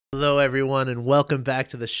Hello, everyone, and welcome back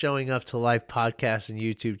to the Showing Up to Life podcast and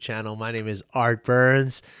YouTube channel. My name is Art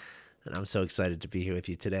Burns, and I'm so excited to be here with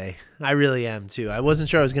you today. I really am, too. I wasn't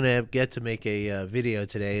sure I was going to get to make a video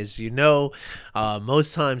today. As you know,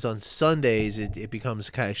 most times on Sundays, it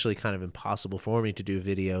becomes actually kind of impossible for me to do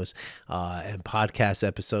videos and podcast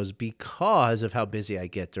episodes because of how busy I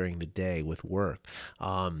get during the day with work.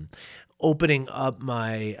 Opening up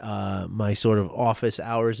my my sort of office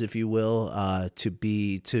hours, if you will,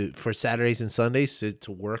 for Saturdays and Sundays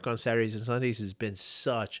to work on Saturdays and Sundays has been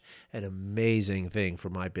such an amazing thing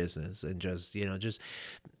for my business. And just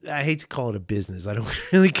I hate to call it a business. I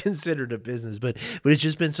don't really consider it a business, but it's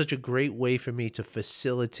just been such a great way for me to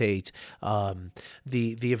facilitate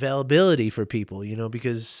the availability for people.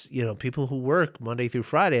 Because people who work Monday through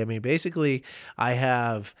Friday. I mean, basically, I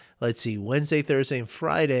have Wednesday, Thursday, and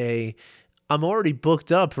Friday. I'm already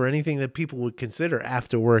booked up for anything that people would consider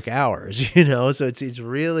after work hours, so it's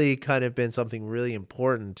really kind of been something really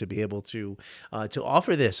important to be able to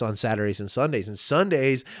offer this on Saturdays and Sundays. And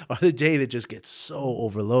Sundays are the day that just gets so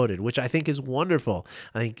overloaded, which I think is wonderful.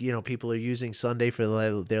 I think, people are using Sunday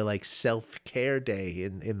for their self-care day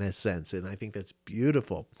in this sense. And I think that's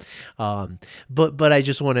beautiful. But I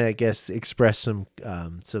just want to, I guess, express some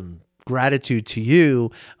gratitude to you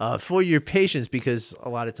for your patience, because a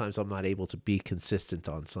lot of times I'm not able to be consistent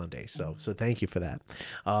on Sunday. So thank you for that.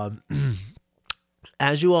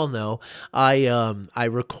 As you all know, I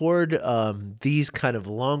record these kind of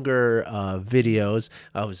longer videos.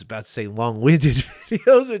 I was about to say long-winded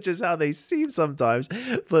videos, which is how they seem sometimes.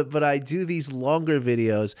 But I do these longer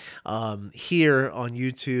videos here on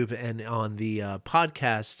YouTube and on the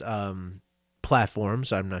podcast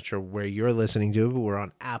platforms. I'm not sure where you're listening to, but we're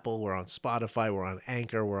on Apple, we're on Spotify, we're on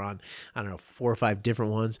Anchor, we're on, 4 or 5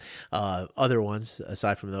 different ones, other ones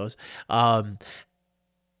aside from those. So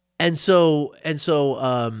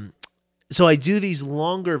I do these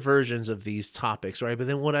longer versions of these topics, right? But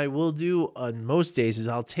then what I will do on most days is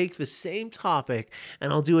I'll take the same topic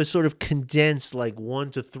and I'll do a sort of condensed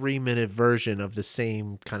 1 to 3 minute version of the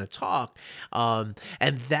same kind of talk. And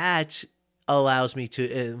that allows me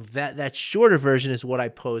to that shorter version is what I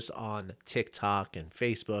post on TikTok and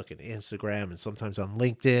Facebook and Instagram and sometimes on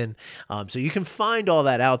LinkedIn. So you can find all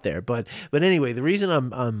that out there. But anyway, the reason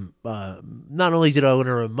I'm not only did I want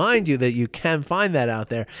to remind you that you can find that out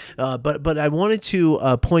there, but I wanted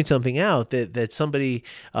to point something out that somebody.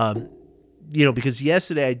 Because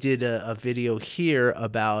yesterday I did a video here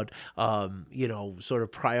about, sort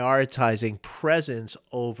of prioritizing presence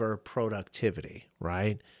over productivity,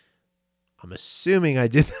 right? I'm assuming I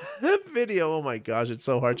did that video. Oh my gosh, it's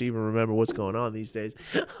so hard to even remember what's going on these days.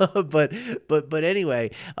 but anyway,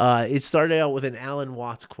 it started out with an Alan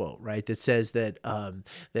Watts quote, right? That says that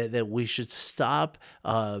that we should stop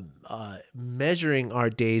measuring our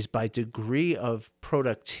days by degree of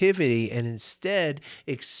productivity and instead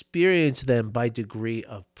experience them by degree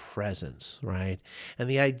of presence, right? And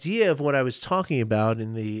the idea of what I was talking about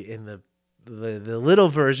in the little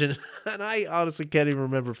version, and I honestly can't even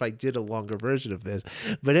remember if I did a longer version of this.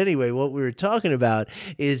 But anyway, what we were talking about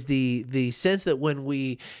is the sense that when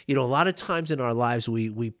we, a lot of times in our lives,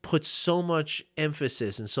 we put so much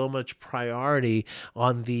emphasis and so much priority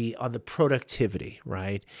on the productivity,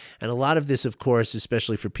 right? And a lot of this, of course,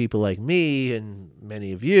 especially for people like me and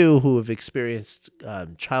many of you who have experienced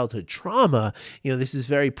childhood trauma, this is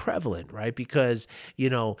very prevalent, right? Because,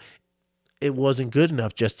 it wasn't good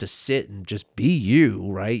enough just to sit and just be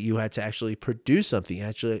you, right? You had to actually produce something.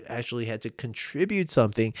 You actually had to contribute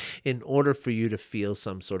something in order for you to feel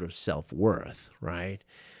some sort of self-worth, right?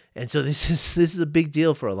 And so this is a big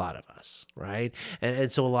deal for a lot of us, right?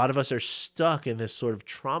 And so a lot of us are stuck in this sort of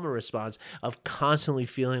trauma response of constantly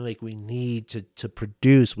feeling like we need to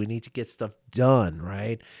produce, we need to get stuff done,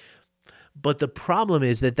 right? But the problem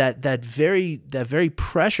is that very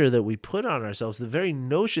pressure that we put on ourselves, the very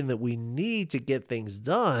notion that we need to get things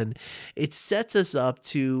done, it sets us up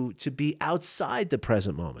to be outside the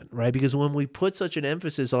present moment, right? Because when we put such an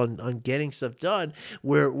emphasis on getting stuff done,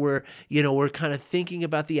 we're kind of thinking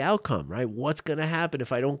about the outcome, right? What's going to happen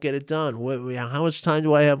if I don't get it done? How much time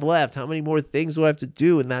do I have left? How many more things do I have to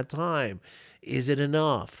do in that time? Is it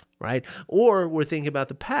enough? Right? Or we're thinking about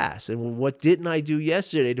the past and what didn't I do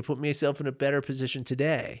yesterday to put myself in a better position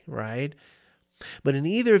today, right? But in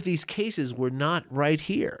either of these cases, we're not right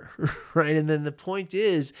here, right? And then the point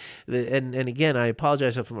is, and again, I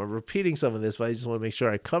apologize if I'm repeating some of this, but I just want to make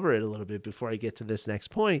sure I cover it a little bit before I get to this next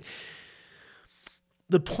point.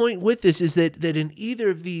 The point with this is that in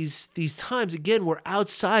either of these times, again, we're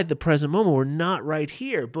outside the present moment. We're not right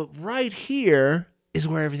here, but right here is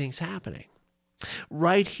where everything's happening.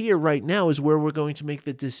 Right here, right now is where we're going to make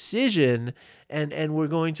the decision, and we're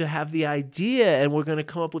going to have the idea, and we're going to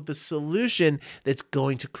come up with the solution that's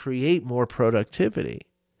going to create more productivity.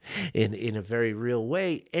 In a very real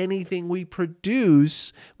way, anything we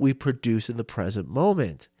produce in the present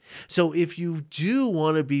moment. So if you do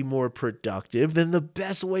want to be more productive, then the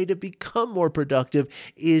best way to become more productive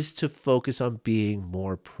is to focus on being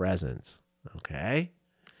more present. Okay?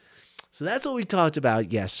 So that's what we talked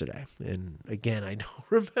about yesterday. And again, I don't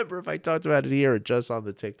remember if I talked about it here or just on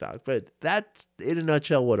the TikTok, but that's in a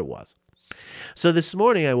nutshell what it was. So this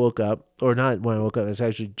morning I woke up, or not when I woke up, it's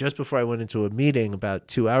actually just before I went into a meeting about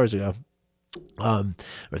 2 hours ago. Or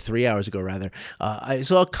 3 hours ago rather, I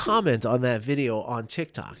saw a comment on that video on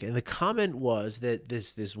TikTok, and the comment was that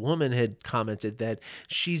this woman had commented that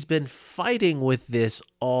she's been fighting with this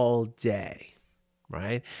all day,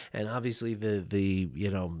 right? And obviously the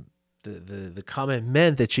comment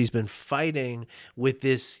meant that she's been fighting with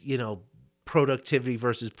this, productivity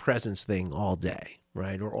versus presence thing all day,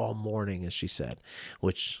 right? Or all morning, as she said,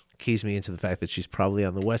 which keys me into the fact that she's probably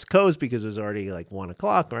on the West Coast because it was already like 1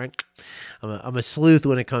 o'clock, right? I'm a sleuth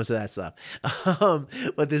when it comes to that stuff.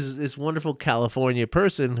 But this wonderful California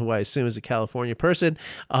person, who I assume is a California person,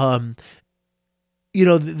 the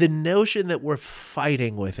notion that we're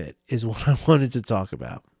fighting with it is what I wanted to talk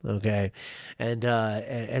about. Okay.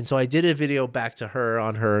 And so I did a video back to her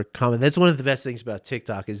on her comment. That's one of the best things about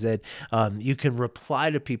TikTok is that you can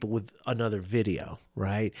reply to people with another video,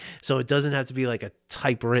 right? So it doesn't have to be like a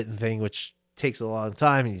typewritten thing, which takes a long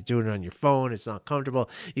time, and you're doing it on your phone. It's not comfortable.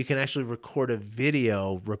 You can actually record a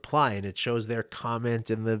video reply, and it shows their comment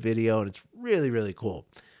in the video, and it's really, really cool.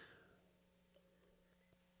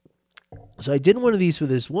 So I did one of these for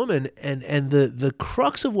this woman, and the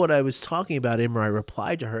crux of what I was talking about in my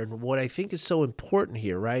reply to her, and what I think is so important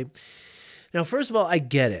here, right? Now, first of all, I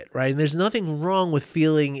get it, right? And there's nothing wrong with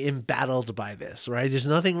feeling embattled by this, right? There's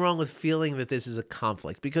nothing wrong with feeling that this is a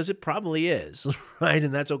conflict, because it probably is, right?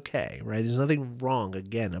 And that's okay, right? There's nothing wrong,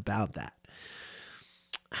 again, about that.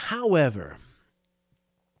 However,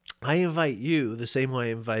 I invite you, the same way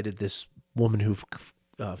I invited this woman who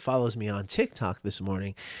follows me on TikTok this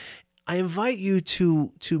morning, I invite you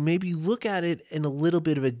to maybe look at it in a little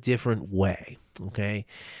bit of a different way, okay?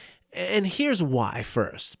 And here's why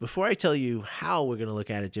first. Before I tell you how we're going to look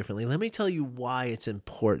at it differently, let me tell you why it's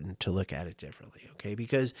important to look at it differently, okay?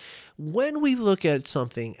 Because when we look at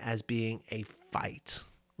something as being a fight,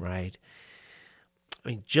 right? I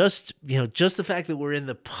mean, just the fact that we're in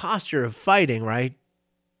the posture of fighting, right?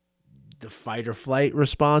 The fight or flight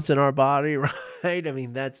response in our body, right? I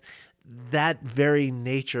mean, that very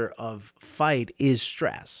nature of fight is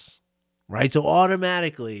stress, right? So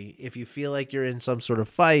automatically, if you feel like you're in some sort of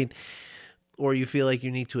fight, or you feel like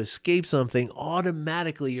you need to escape something,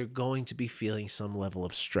 automatically you're going to be feeling some level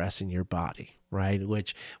of stress in your body, right?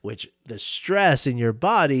 Which the stress in your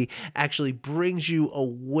body actually brings you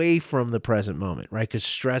away from the present moment, right? Because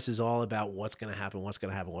stress is all about what's going to happen,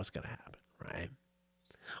 right?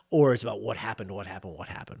 Or it's about what happened.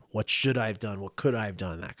 What should I have done? What could I have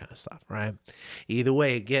done? That kind of stuff, right? Either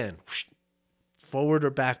way, again, forward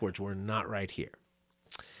or backwards, we're not right here.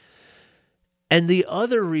 And the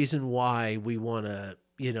other reason why we want to,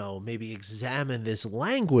 maybe examine this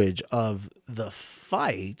language of the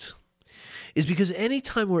fight is because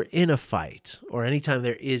anytime we're in a fight, or anytime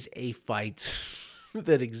there is a fight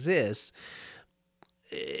that exists,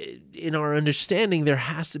 in our understanding, there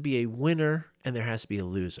has to be a winner and there has to be a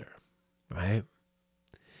loser, right?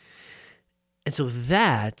 And so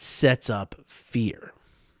that sets up fear,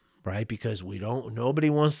 right? Because nobody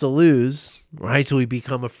wants to lose, right? So we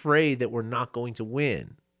become afraid that we're not going to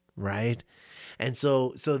win, right? And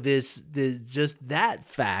so just that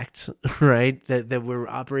fact, right? That we're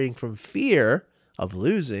operating from fear of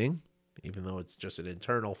losing, even though it's just an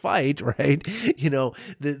internal fight, right?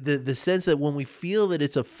 The sense that when we feel that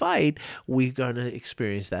it's a fight, we're going to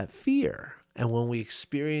experience that fear. And when we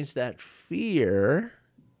experience that fear,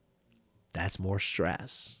 that's more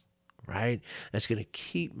stress, right? That's going to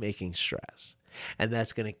keep making stress. And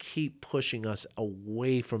that's going to keep pushing us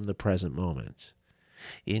away from the present moment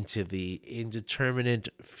into the indeterminate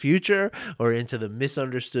future or into the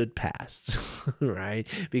misunderstood past, right?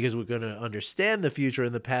 Because we're going to understand the future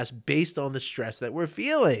and the past based on the stress that we're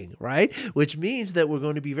feeling, right? Which means that we're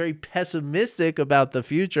going to be very pessimistic about the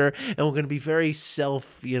future, and we're going to be very sort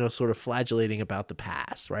of flagellating about the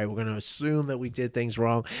past, right? We're going to assume that we did things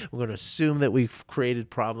wrong. We're going to assume that we've created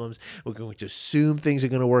problems. We're going to assume things are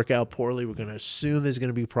going to work out poorly. We're going to assume there's going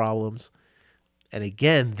to be problems. And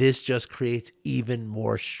again, this just creates even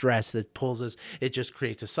more stress that pulls us. It just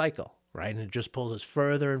creates a cycle, right? And it just pulls us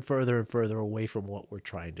further and further and further away from what we're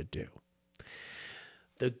trying to do.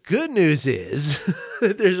 The good news is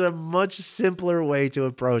there's a much simpler way to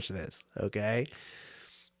approach this, okay?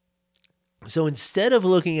 So instead of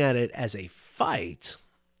looking at it as a fight,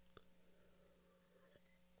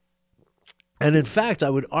 and in fact,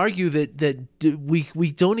 I would argue that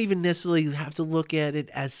we don't even necessarily have to look at it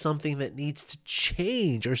as something that needs to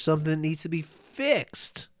change or something that needs to be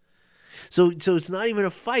fixed. So it's not even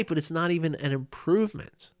a fight, but it's not even an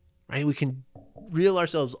improvement, right? We can reel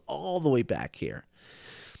ourselves all the way back here.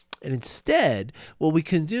 And instead, what we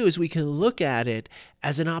can do is we can look at it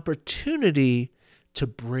as an opportunity to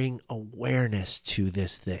bring awareness to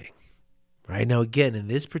this thing. Right now, again, in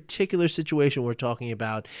this particular situation, we're talking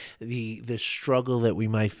about the struggle that we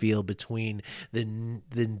might feel between the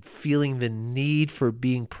feeling the need for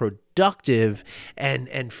being productive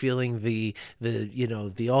and feeling the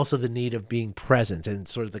also the need of being present, and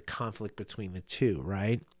sort of the conflict between the two,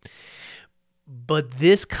 right? But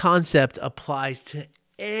this concept applies to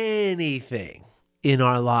anything in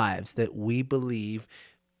our lives that we believe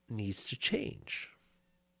needs to change.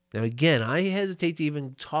 Now, again, I hesitate to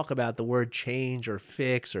even talk about the word change or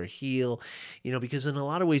fix or heal, because in a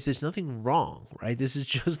lot of ways there's nothing wrong, right? This is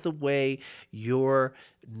just the way your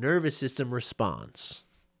nervous system responds,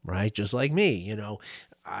 right? Just like me,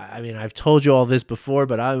 I mean, I've told you all this before,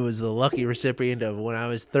 but I was the lucky recipient of when I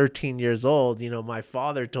was 13 years old. My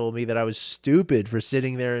father told me that I was stupid for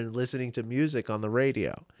sitting there and listening to music on the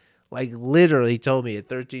radio. Like literally told me at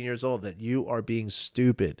 13 years old that you are being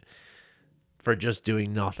stupid for just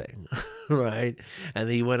doing nothing, right? And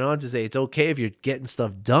then he went on to say, it's okay if you're getting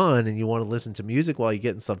stuff done and you want to listen to music while you're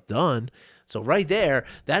getting stuff done. So right there,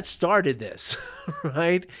 that started this,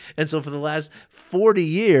 right? And so for the last 40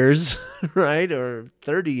 years, right, or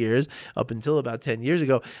 30 years, up until about 10 years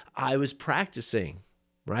ago, I was practicing,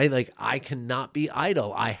 right? Like I cannot be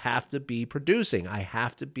idle. I have to be producing. I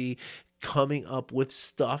have to be coming up with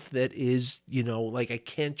stuff that is, like I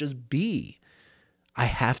can't just be. I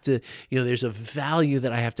have to, there's a value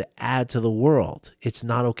that I have to add to the world. It's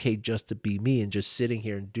not okay just to be me and just sitting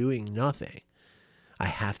here and doing nothing. I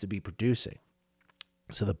have to be producing.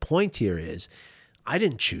 So the point here is, I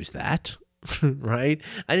didn't choose that, right?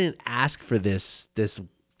 I didn't ask for this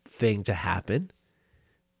thing to happen.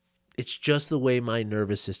 It's just the way my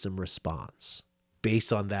nervous system responds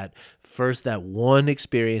based on that one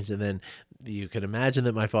experience. And then you can imagine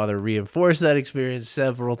that my father reinforced that experience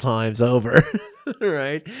several times over.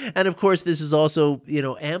 Right. And of course, this is also,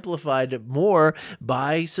 amplified more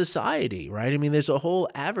by society, right? I mean, there's a whole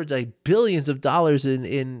billions of dollars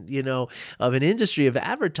in of an industry of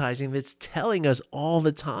advertising that's telling us all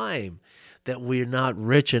the time that we're not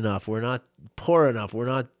rich enough. We're not poor enough. We're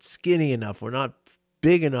not skinny enough. We're not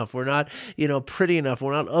big enough. We're not, pretty enough.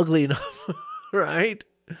 We're not ugly enough. Right.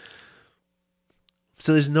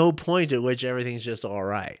 So there's no point at which everything's just all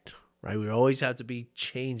right. Right. We always have to be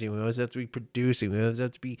changing. We always have to be producing. We always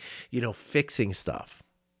have to be, fixing stuff.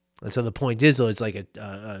 And so the point is, though, it's like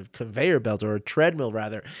a conveyor belt or a treadmill,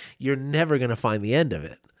 rather. You're never going to find the end of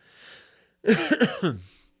it.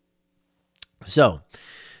 So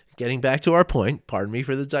getting back to our point, pardon me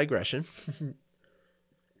for the digression.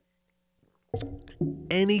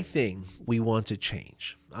 Anything we want to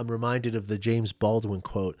change. I'm reminded of the James Baldwin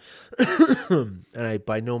quote. And I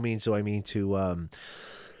by no means do I mean to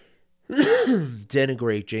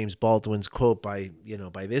denigrate James Baldwin's quote by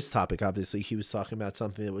this topic. Obviously, he was talking about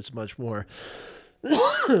something that was much more,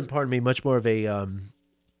 much more of a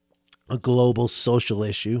global social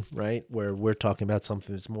issue, right? Where we're talking about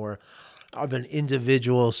something that's more of an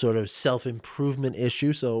individual sort of self-improvement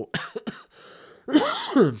issue. So,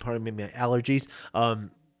 pardon me, my allergies.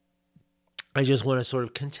 I just want to sort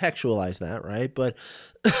of contextualize that, right? But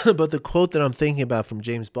the quote that I'm thinking about from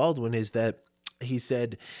James Baldwin is that he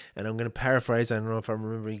said, and I'm going to paraphrase, I don't know if I'm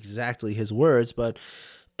remembering exactly his words, but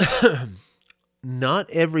not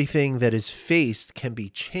everything that is faced can be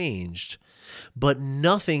changed, but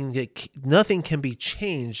nothing can be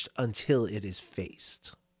changed until it is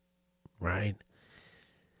faced, right?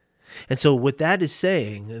 And so what that is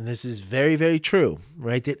saying, and this is very, very true,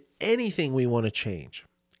 right, that anything we want to change,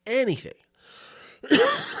 anything,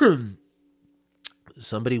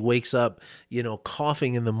 somebody wakes up,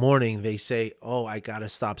 coughing in the morning, they say, oh, I got to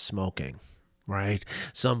stop smoking, right?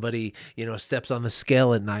 Somebody, steps on the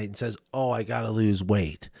scale at night and says, oh, I got to lose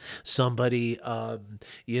weight. Somebody,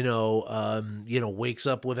 wakes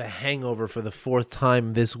up with a hangover for the fourth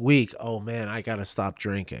time this week. Oh man, I got to stop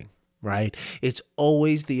drinking, right? It's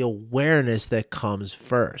always the awareness that comes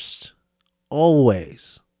first,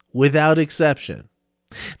 always, without exception.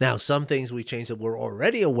 Now, some things we change that we're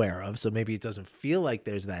already aware of, so maybe it doesn't feel like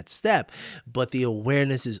there's that step, but the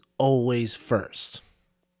awareness is always first.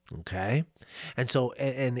 Okay. And so,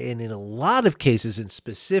 and in a lot of cases, and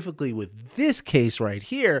specifically with this case right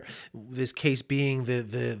here, this case being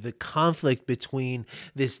the conflict between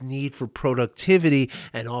this need for productivity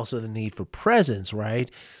and also the need for presence,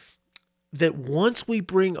 right? That once we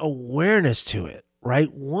bring awareness to it,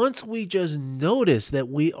 right? Once we just notice that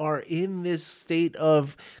we are in this state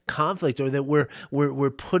of conflict, or that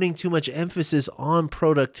we're putting too much emphasis on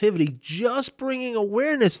productivity, just bringing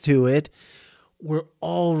awareness to it, we're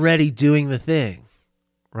already doing the thing,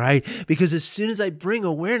 right? Because as soon as I bring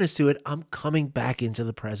awareness to it, I'm coming back into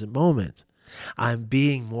the present moment. I'm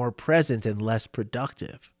being more present and less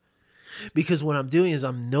productive. Because what I'm doing is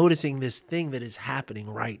I'm noticing this thing that is happening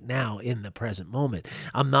right now in the present moment.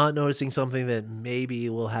 I'm not noticing something that maybe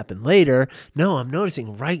will happen later. No, I'm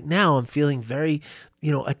noticing right now I'm feeling very,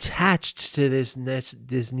 attached to this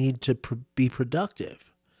need to be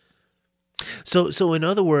productive. So in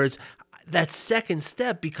other words, that second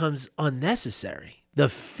step becomes unnecessary. The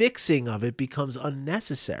fixing of it becomes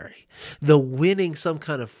unnecessary. The winning some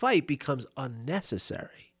kind of fight becomes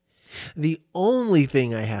unnecessary. The only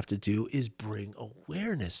thing I have to do is bring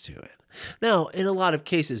awareness to it. Now, in a lot of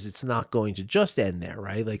cases, it's not going to just end there,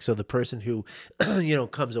 right? Like, so the person who,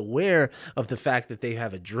 comes aware of the fact that they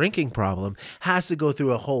have a drinking problem has to go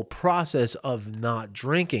through a whole process of not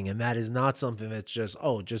drinking. And that is not something that's just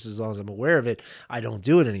as long as I'm aware of it, I don't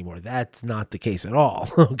do it anymore. That's not the case at all.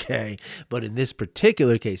 Okay. But in this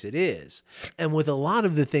particular case, it is. And with a lot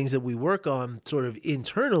of the things that we work on sort of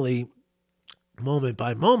internally, moment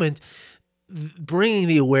by moment, bringing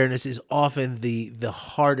the awareness is often the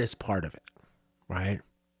hardest part of it, right?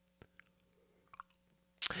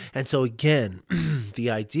 And so again, the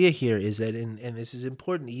idea here is that, and this is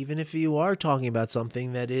important, even if you are talking about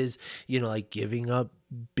something that is, like giving up,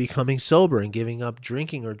 becoming sober and giving up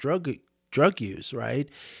drinking or drug use, right?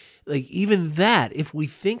 Like even that, if we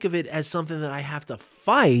think of it as something that I have to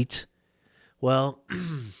fight, well,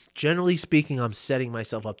 generally speaking, I'm setting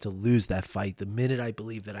myself up to lose that fight the minute I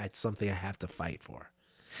believe that it's something I have to fight for.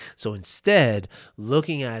 So instead,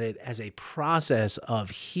 looking at it as a process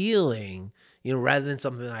of healing, rather than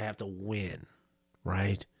something that I have to win,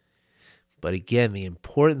 right? But again, the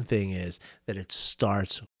important thing is that it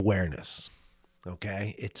starts awareness.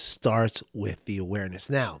 Okay, it starts with the awareness.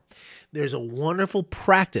 Now, there's a wonderful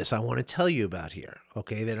practice I want to tell you about here.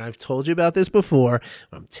 Okay, that I've told you about this before,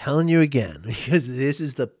 but I'm telling you again because this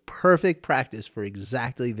is the perfect practice for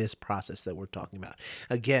exactly this process that we're talking about.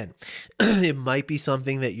 Again, it might be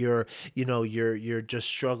something that you're just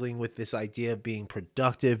struggling with, this idea of being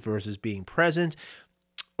productive versus being present,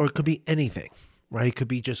 or it could be anything. Right? It could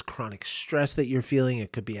be just chronic stress that you're feeling.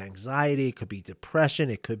 It could be anxiety. It could be depression.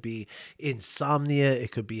 It could be insomnia.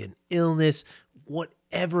 It could be an illness,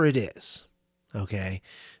 whatever it is. Okay.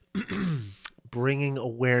 Bringing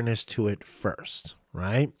awareness to it first.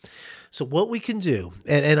 Right. So what we can do,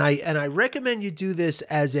 and I recommend you do this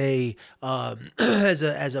as a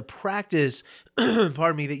as a practice,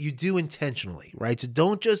 pardon me, that you do intentionally, right? So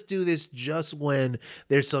don't just do this just when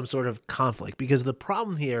there's some sort of conflict, because the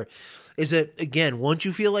problem here is that, again, once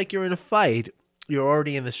you feel like you're in a fight, you're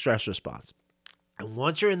already in the stress response. And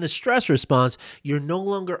once you're in the stress response, you're no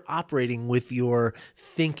longer operating with your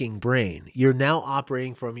thinking brain. You're now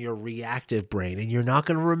operating from your reactive brain, and you're not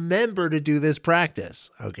going to remember to do this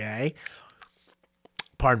practice, okay?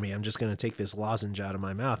 Pardon me, I'm just going to take this lozenge out of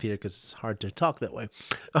my mouth here because it's hard to talk that way.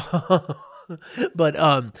 But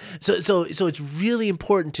so it's really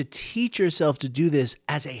important to teach yourself to do this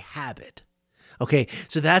as a habit. Okay,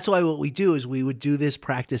 so that's why what we do is we would do this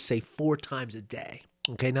practice, say, 4 times a day.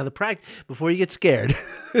 Okay, now the practice, before you get scared,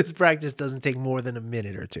 this practice doesn't take more than a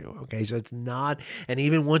minute or two. Okay, so it's not, and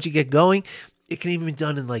even once you get going, it can even be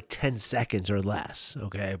done in like 10 seconds or less.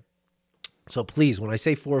 Okay, so please, when I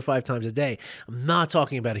say 4 or 5 times a day, I'm not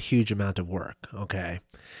talking about a huge amount of work. Okay,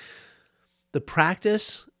 the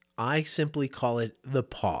practice, I simply call it the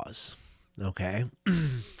pause. Okay,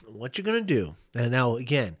 what you're gonna do, and now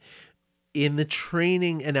again, in the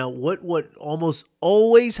training, and now what almost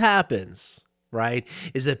always happens, right,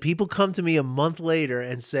 is that people come to me a month later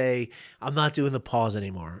and say, I'm not doing the pause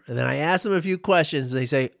anymore. And then I ask them a few questions and they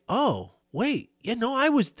say, oh, wait,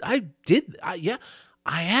 I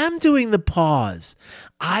am doing the pause.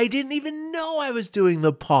 I didn't even know I was doing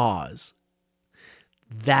the pause.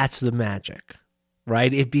 That's the magic,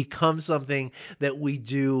 right? It becomes something that we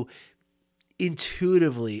do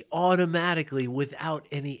intuitively, automatically, without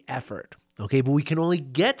any effort. Okay, but we can only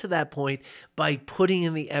get to that point by putting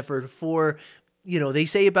in the effort for, they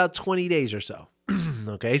say about 20 days or so.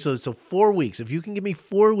 Okay, so 4 weeks. If you can give me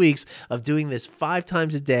 4 weeks of doing this 5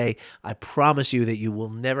 times a day, I promise you that you will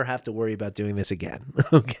never have to worry about doing this again.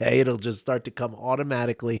 Okay, it'll just start to come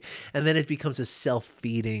automatically, and then it becomes a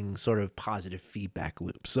self-feeding sort of positive feedback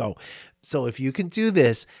loop. So if you can do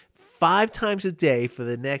this 5 times a day for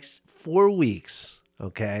the next 4 weeks,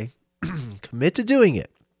 okay, commit to doing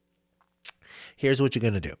it. Here's what you're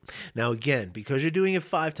going to do. Now, again, because you're doing it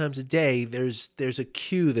 5 times a day, there's a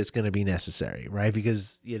cue that's going to be necessary, right?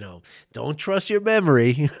 Because, don't trust your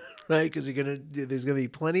memory, right? Because there's going to be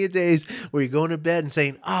plenty of days where you're going to bed and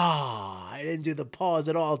saying, I didn't do the pause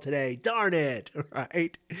at all today. Darn it,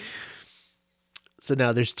 right? So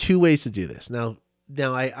now there's 2 ways to do this. Now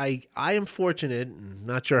I am fortunate,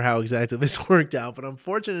 not sure how exactly this worked out, but I'm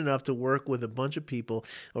fortunate enough to work with a bunch of people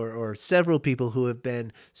or several people who have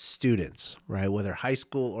been students, right? Whether high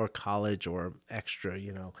school or college or extra,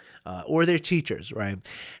 or they're teachers, right?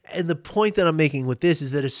 And the point that I'm making with this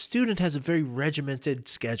is that a student has a very regimented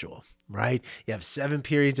schedule, right? You have 7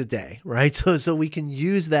 periods a day, right? So we can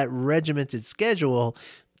use that regimented schedule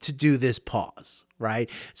to do this pause, right?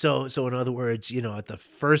 So in other words, at the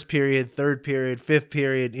first period, third period, fifth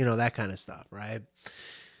period, that kind of stuff, right?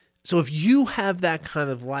 So if you have that kind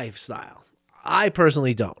of lifestyle, I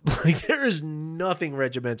personally don't. Like, there is nothing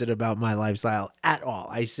regimented about my lifestyle at all.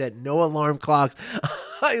 I set no alarm clocks.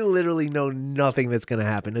 I literally know nothing that's going to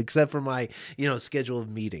happen except for my, schedule of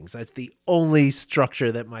meetings. That's the only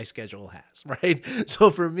structure that my schedule has, right?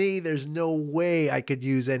 So for me, there's no way I could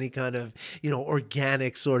use any kind of,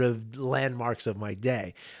 organic sort of landmarks of my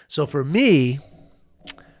day. So for me,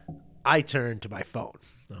 I turn to my phone.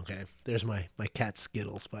 Okay. There's my cat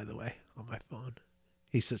Skittles, by the way, on my phone.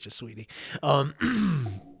 He's such a sweetie.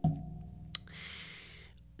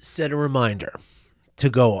 Set a reminder to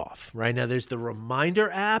go off. Right now, there's the reminder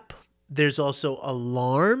app. There's also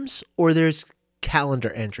alarms, or there's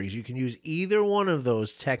calendar entries. You can use either one of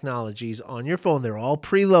those technologies on your phone. They're all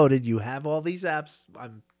preloaded. You have all these apps,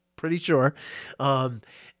 I'm pretty sure. But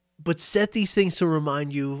set these things to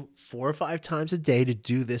remind you 4 or 5 times a day to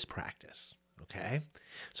do this practice. Okay.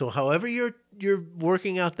 So however you're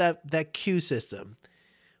working out that cue system,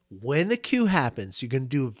 when the cue happens, you're going to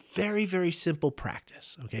do a very, very simple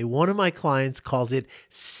practice. Okay. One of my clients calls it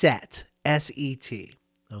SET, S-E-T.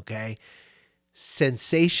 Okay.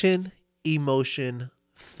 Sensation, emotion,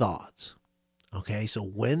 thought. Okay. So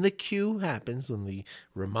when the cue happens, when the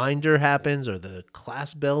reminder happens or the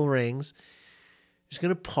class bell rings, you're just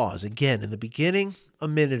going to pause again in the beginning, a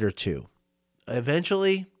minute or two.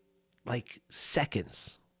 Eventually, like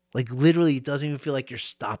seconds. Like literally, it doesn't even feel like you're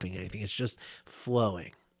stopping anything. It's just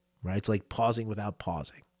flowing. Right? It's like pausing without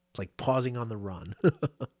pausing. It's like pausing on the run.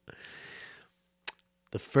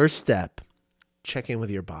 The first step, check in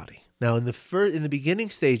with your body. Now, in the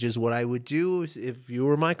beginning stages, what I would do is, if you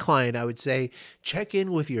were my client, I would say, check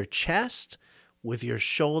in with your chest, with your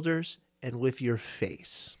shoulders, and with your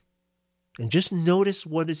face. And just notice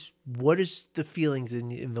what is the feelings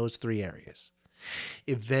in those 3 areas.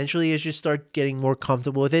 Eventually, as you start getting more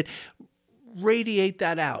comfortable with it, radiate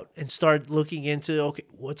that out and start looking into, okay,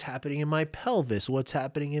 what's happening in my pelvis? What's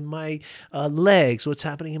happening in my legs? What's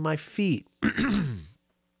happening in my feet?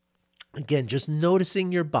 Again, just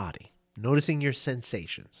noticing your body, noticing your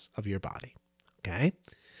sensations of your body. Okay.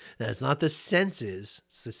 Now, it's not the senses,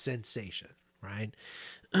 it's the sensation, right?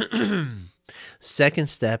 Second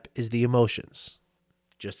step is the emotions.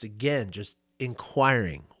 Just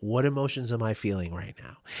inquiring, what emotions am I feeling right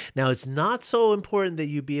now? Now, it's not so important that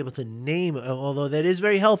you be able to name, although that is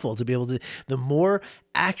very helpful to be able to, the more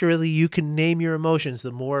accurately you can name your emotions,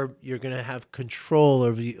 the more you're going to have control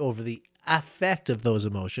over the affect of those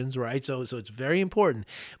emotions, right? So it's very important.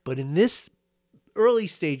 But in this early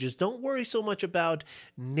stages, don't worry so much about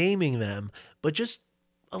naming them, but just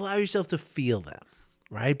allow yourself to feel them.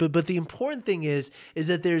 Right. But the important thing is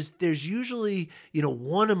that there's usually,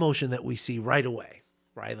 one emotion that we see right away.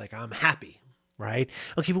 Right. Like, I'm happy. Right.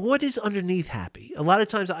 Okay. But what is underneath happy? A lot of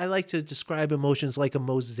times I like to describe emotions like a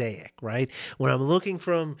mosaic. Right. When I'm looking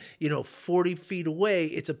from, 40 feet away,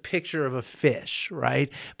 it's a picture of a fish.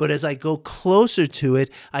 Right. But as I go closer to it,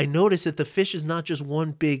 I notice that the fish is not just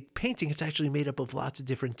one big painting. It's actually made up of lots of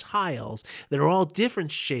different tiles that are all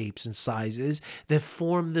different shapes and sizes that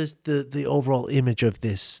form the overall image of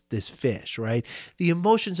this fish. Right. The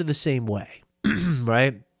emotions are the same way.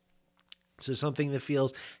 Right. So something that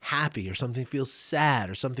feels happy, or something feels sad,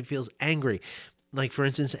 or something feels angry. Like, for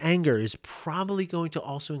instance, anger is probably going to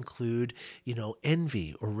also include,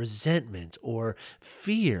 envy or resentment or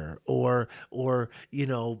fear or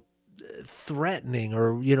threatening,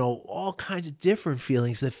 or, all kinds of different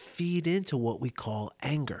feelings that feed into what we call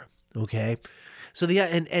anger. Okay. So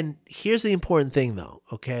and here's the important thing though,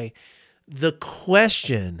 okay? The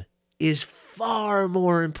question is far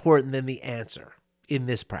more important than the answer in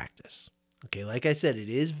this practice. Okay, like I said, it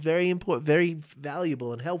is very important, very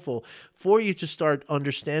valuable and helpful for you to start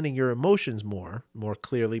understanding your emotions more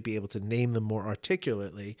clearly, be able to name them more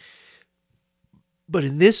articulately. But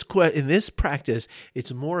in this practice,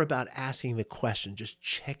 it's more about asking the question, just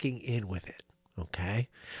checking in with it. Okay,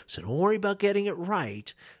 so don't worry about getting it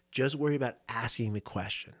right. Just worry about asking the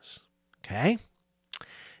questions. Okay.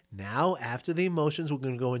 Now, after the emotions, we're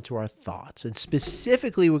going to go into our thoughts. And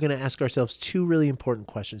specifically, we're going to ask ourselves two really important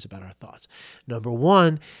questions about our thoughts. Number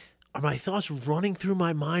one, are my thoughts running through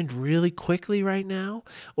my mind really quickly right now?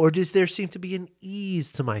 Or does there seem to be an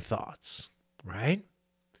ease to my thoughts, right?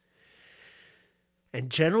 And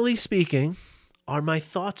generally speaking, are my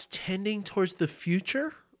thoughts tending towards the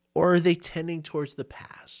future or are they tending towards the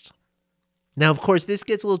past? Now, of course, this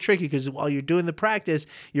gets a little tricky because while you're doing the practice,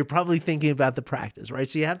 you're probably thinking about the practice, right?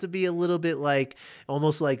 So you have to be a little bit like,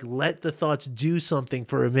 almost like let the thoughts do something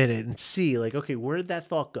for a minute and see like, okay, where did that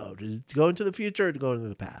thought go? Did it go into the future or did it go into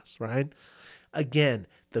the past, right? Again,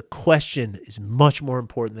 the question is much more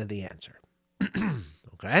important than the answer.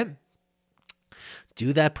 Okay?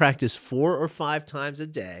 Do that practice 4 or 5 times a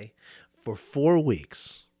day for 4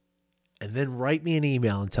 weeks, and then write me an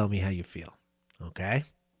email and tell me how you feel, okay?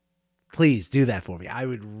 Please do that for me. I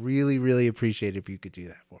would really, really appreciate it if you could do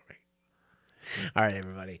that for me. All right,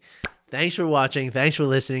 everybody. Thanks for watching. Thanks for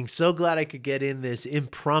listening. So glad I could get in this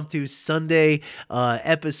impromptu Sunday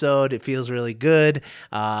episode. It feels really good.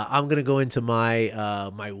 I'm going to go into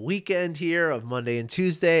my weekend here of Monday and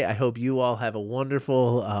Tuesday. I hope you all have a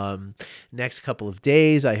wonderful next couple of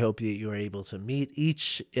days. I hope that you are able to meet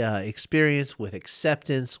each experience with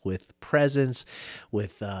acceptance, with presence,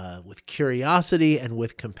 with curiosity, and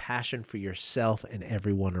with compassion for yourself and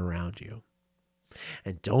everyone around you.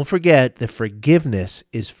 And don't forget that forgiveness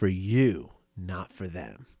is for you, not for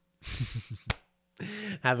them.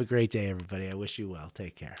 Have a great day, everybody. I wish you well.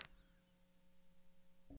 Take care.